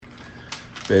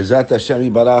Be'ezrat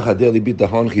Hashem Yibarach Hadeli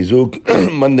Bitachon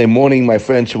Chizuk. Monday morning, my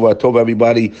friends, Shavua Tov,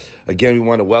 everybody. Again, we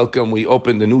want to welcome. We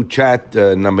opened a new chat,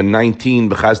 number 19,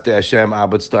 B'chaste Hashem,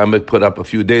 Abed Starmek put up a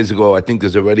few days ago. I think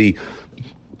there's already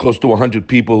close to 100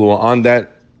 people who are on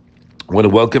that. I want to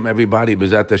welcome everybody,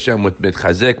 Be'ezrat Hashem, with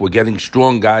Chazek. We're getting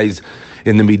strong, guys,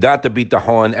 in the Midat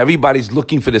Bitachon. Everybody's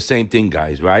looking for the same thing,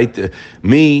 guys, right?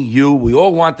 Me, you, we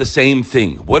all want the same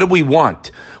thing. What do we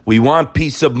want? We want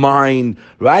peace of mind,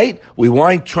 right? We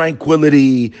want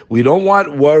tranquility. We don't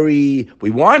want worry. We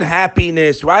want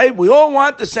happiness, right? We all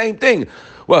want the same thing.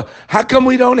 Well, how come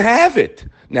we don't have it?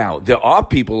 Now, there are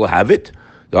people who have it.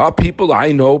 There are people,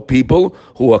 I know people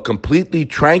who are completely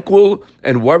tranquil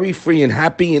and worry-free and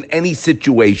happy in any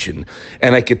situation.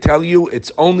 And I can tell you,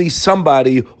 it's only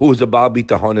somebody who is a Baal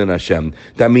Bitachon in Hashem.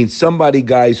 That means somebody,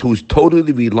 guys, who's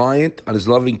totally reliant on his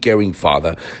loving, caring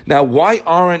Father. Now, why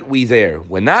aren't we there?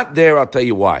 We're not there, I'll tell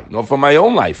you why. No, for my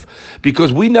own life.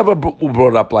 Because we never were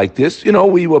brought up like this. You know,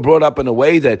 we were brought up in a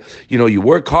way that, you know, you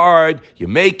work hard, you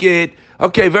make it.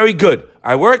 Okay, very good.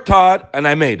 I worked hard and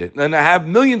I made it. And I have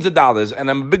millions of dollars and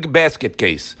I'm a big basket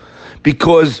case.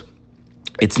 Because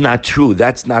it's not true.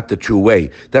 That's not the true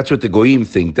way. That's what the Goyim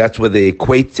think. That's where they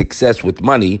equate success with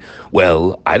money.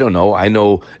 Well, I don't know. I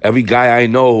know every guy I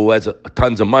know who has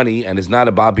tons of money and is not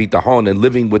a Baal Bitachon and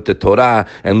living with the Torah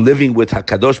and living with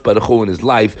HaKadosh Baruch Hu in his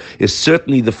life is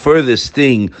certainly the furthest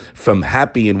thing from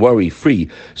happy and worry-free.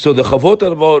 So the Chavot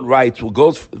HaLevavot writes, we'll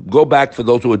go back for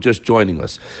those who are just joining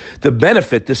us. The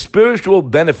benefit, the spiritual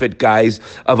benefit, guys,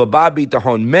 of a Baal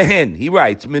Bitachon, mehen, he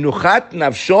writes, Menuchat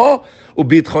nafsho,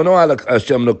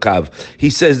 he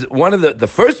says one of the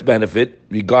first benefit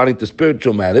regarding to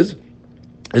spiritual matters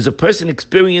is a person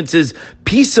experiences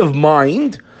peace of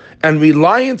mind and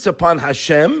reliance upon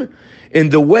Hashem in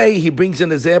the way he brings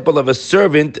an example of a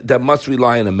servant that must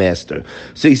rely on a master.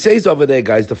 So he says over there,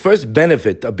 guys, the first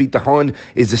benefit of bitachon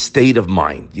is a state of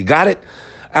mind. You got it?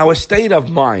 Our state of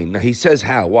mind. Now he says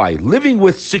how? Why? Living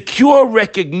with secure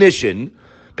recognition,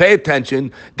 pay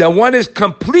attention, that one is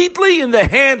completely in the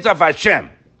hands of Hashem.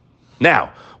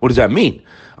 Now, what does that mean?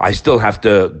 I still have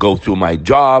to go through my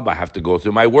job. I have to go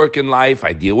through my work in life.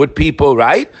 I deal with people,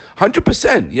 right?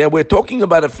 100%. Yeah, we're talking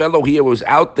about a fellow here who's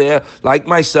out there, like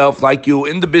myself, like you,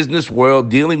 in the business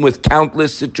world, dealing with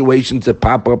countless situations that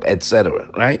pop up, etc.,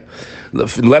 right?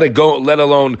 Let it go, let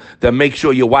alone that make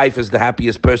sure your wife is the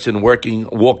happiest person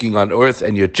walking on earth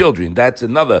and your children. That's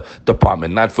another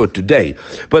department, not for today.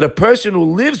 But a person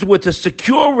who lives with a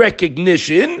secure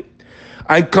recognition,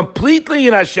 I'm completely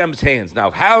in Hashem's hands.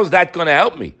 Now, how's that going to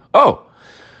help me? Oh,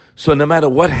 so no matter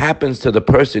what happens to the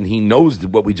person, he knows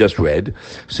what we just read.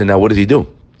 So now what does he do?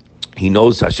 He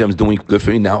knows Hashem's doing good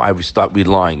for me. Now I start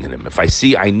relying on him. If I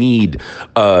see I need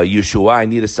Yeshua, I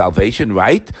need a salvation,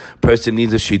 right? Person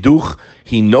needs a shidduch.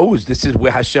 He knows this is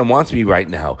where Hashem wants me right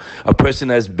now. A person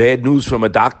has bad news from a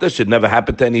doctor, should never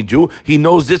happen to any Jew. He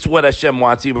knows this is what Hashem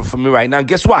wants even from me right now. And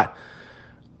guess what?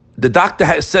 The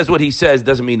doctor says what he says,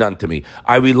 doesn't mean nothing to me.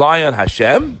 I rely on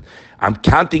Hashem. I'm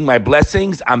counting my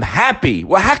blessings. I'm happy.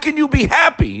 Well, how can you be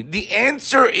happy? The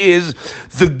answer is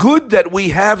the good that we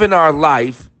have in our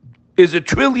life is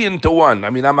 1,000,000,000 to 1. I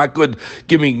mean, I'm not good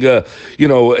giving,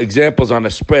 examples on a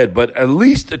spread, but at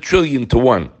least 1,000,000,000 to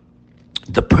 1.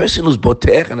 The person who's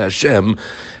Boteach and Hashem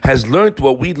has learned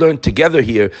what we learned together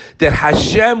here, that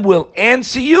Hashem will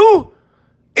answer you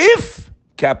if,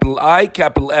 capital I,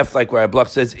 capital F, like where Bloch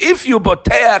says, if you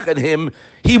boteach in him,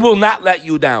 he will not let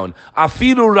you down.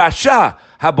 Afilu rasha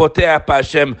haboteach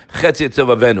b'Hashem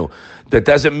chetzitzav avenu. That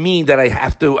doesn't mean that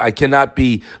I cannot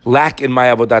be lack in my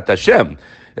avodat Hashem.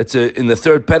 It's in the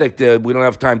third perek. We don't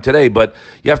have time today, but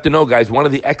you have to know, guys, one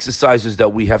of the exercises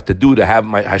that we have to do to have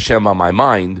my Hashem on my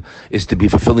mind is to be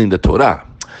fulfilling the Torah.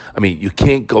 I mean, you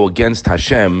can't go against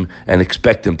Hashem and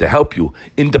expect him to help you.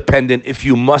 Independent, if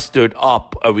you mustered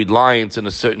up a reliance in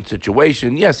a certain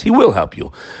situation, yes, he will help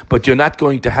you. But you're not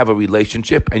going to have a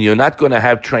relationship and you're not going to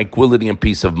have tranquility and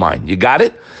peace of mind. You got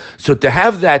it? So to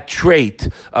have that trait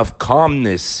of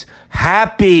calmness,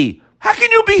 happy, how can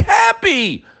you be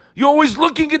happy? You're always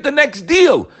looking at the next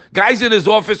deal. Guy's in his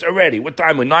office already. What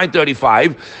time? We're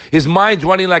 9:35. His mind's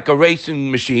running like a racing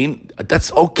machine.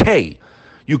 That's okay.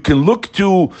 You can look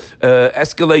to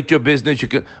escalate your business.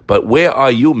 But where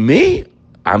are you? Me?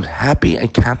 I'm happy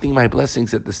and counting my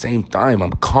blessings at the same time.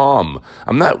 I'm calm.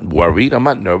 I'm not worried. I'm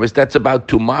not nervous. That's about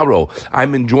tomorrow.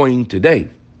 I'm enjoying today.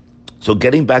 So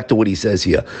getting back to what he says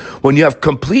here, when you have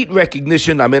complete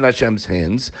recognition, I'm in Hashem's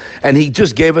hands, and he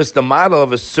just gave us the model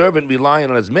of a servant relying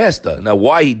on his master. Now,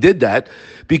 why he did that?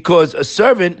 Because a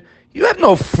servant, you have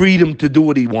no freedom to do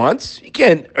what he wants. He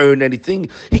can't earn anything.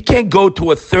 He can't go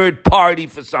to a third party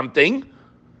for something.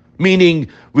 meaning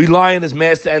rely on his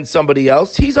master and somebody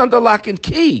else, he's under lock and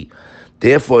key.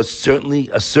 Therefore, certainly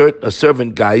a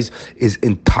servant, guys, is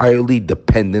entirely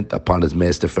dependent upon his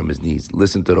master from his knees.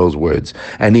 Listen to those words.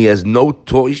 And he has no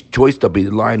choice to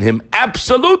rely on him.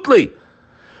 Absolutely.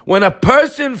 When a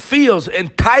person feels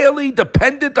entirely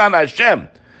dependent on Hashem,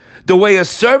 the way a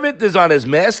servant is on his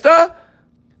master,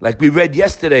 like we read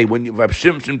yesterday when Rav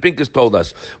Shimshon Pincus told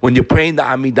us, when you're praying the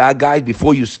Amidah, guys,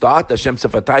 before you start, Hashem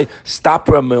Sefatai, stop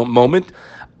for a moment.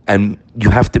 And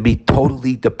you have to be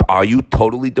are you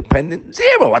totally dependent?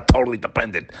 Zero, I'm totally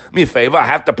dependent. Me a favor, I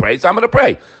have to pray, so I'm going to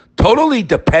pray. Totally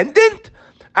dependent?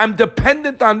 I'm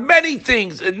dependent on many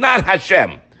things, and not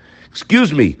Hashem.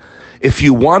 Excuse me. If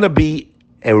you want to be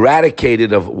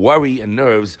eradicated of worry and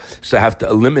nerves, so I have to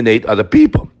eliminate other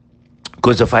people.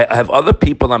 Because if I have other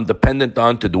people I'm dependent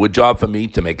on to do a job for me,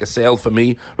 to make a sale for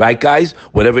me, right, guys?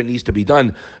 Whatever it needs to be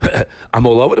done, I'm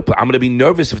all over the place. I'm going to be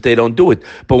nervous if they don't do it.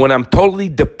 But when I'm totally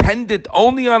dependent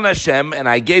only on Hashem and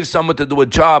I gave someone to do a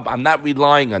job, I'm not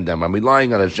relying on them. I'm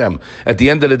relying on Hashem. At the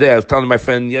end of the day, I was telling my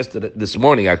friend this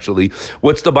morning, actually,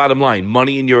 what's the bottom line?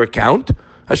 Money in your account?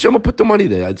 Hashem will put the money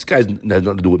there. This guy's has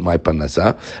nothing to do with my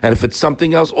parnasa. And if it's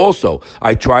something else, also,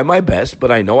 I try my best,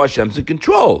 but I know Hashem's in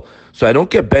control. So I don't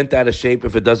get bent out of shape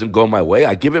if it doesn't go my way.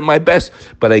 I give it my best,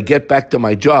 but I get back to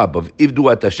my job of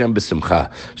Ivdu at Hashem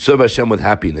b'simcha. Serve Hashem with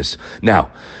happiness. Now,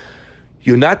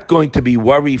 you're not going to be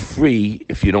worry-free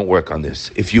if you don't work on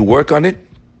this. If you work on it,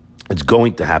 it's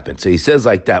going to happen. So he says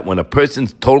like that, when a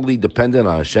person's totally dependent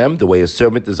on Hashem, the way a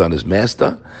servant is on his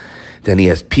master, then he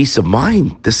has peace of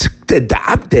mind. The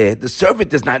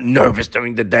servant is not nervous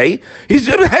during the day. He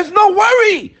has no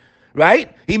worry,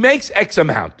 right? He makes X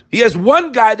amount. He has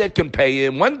one guy that can pay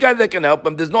him, one guy that can help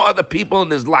him. There's no other people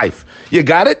in his life. You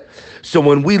got it? So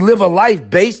when we live a life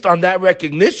based on that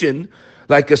recognition,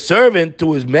 like a servant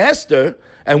to his master,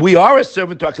 and we are a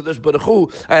servant to HaKadosh Baruch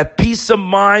Hu, I have peace of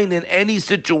mind in any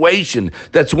situation.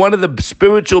 That's one of the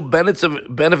spiritual benefits of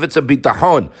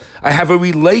bitachon. I have a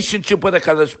relationship with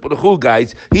HaKadosh Baruch Hu,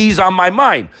 guys. He's on my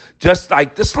mind, just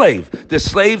like the slave. The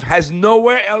slave has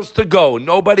nowhere else to go.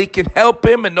 Nobody can help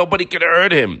him and nobody can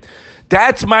hurt him.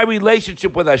 That's my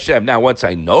relationship with Hashem. Now, once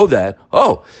I know that,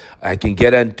 I can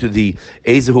get into the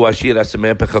Ezehu Ashir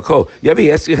Asameh Pechako. You ever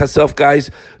ask yourself, guys,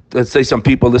 let's say some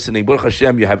people listening, Baruch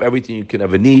Hashem, you have everything you can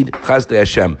ever need. Chazdei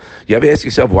Hashem. You ever ask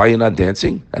yourself why you're not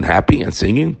dancing and happy and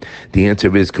singing? The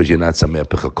answer is because you're not Sameh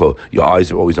Pechako. Your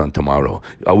eyes are always on tomorrow.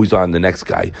 You're always on the next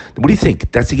guy. What do you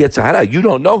think? That's the Yetzirah. You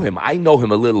don't know him. I know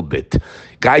him a little bit.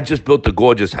 Guy just built a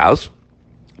gorgeous house.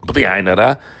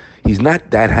 He's not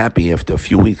that happy after a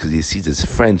few weeks because he sees his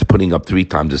friends putting up 3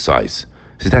 times the size.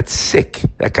 He says, that's sick.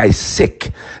 That guy's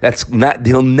sick.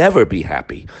 He'll never be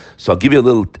happy. So I'll give you a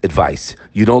little advice.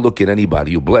 You don't look at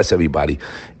anybody. You bless everybody.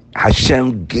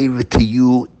 Hashem gave it to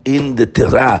you in the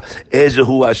Torah.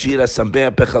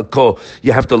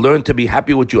 You have to learn to be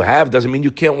happy with what you have. Doesn't mean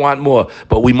you can't want more.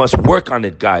 But we must work on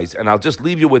it, guys. And I'll just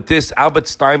leave you with this. Albert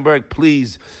Steinberg,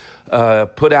 please. He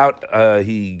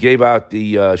gave out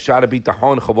the Shara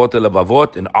Bitachon Chavot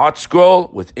Levavot, an art scroll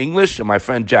with English, and my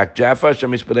friend Jack Jaffa,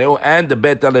 Shem Yispareu, and the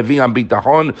Bet Levi on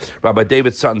Bitachon, Rabbi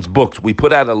David Sutton's books. We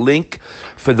put out a link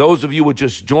for those of you who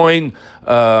just joined.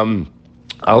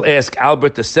 I'll ask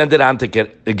Albert to send it on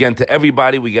to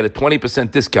everybody. We get a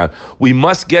 20% discount. We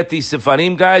must get these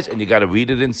Sefarim, guys, and you got to read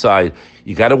it inside.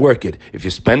 You got to work it. If you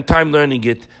spend time learning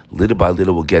it, little by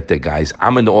little we'll get there, guys.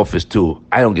 I'm in the office too.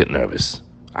 I don't get nervous.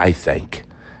 I think,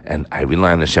 and I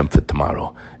rely on Hashem for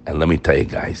tomorrow. And let me tell you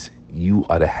guys, you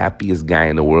are the happiest guy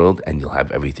in the world, and you'll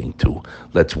have everything too.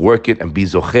 Let's work it and be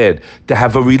zocher to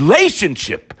have a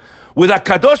relationship with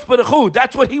HaKadosh Baruch Hu.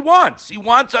 That's what he wants. He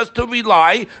wants us to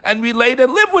rely and relate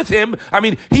and live with him. I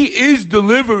mean, he is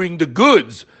delivering the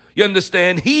goods. You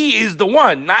understand? He is the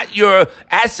one, not your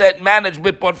asset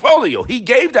management portfolio. He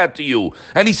gave that to you,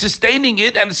 and he's sustaining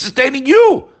it and sustaining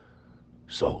you.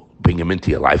 So bring him into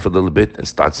your life a little bit and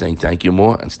start saying thank you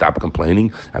more and stop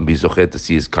complaining and be zocher to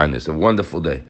see his kindness. A wonderful day.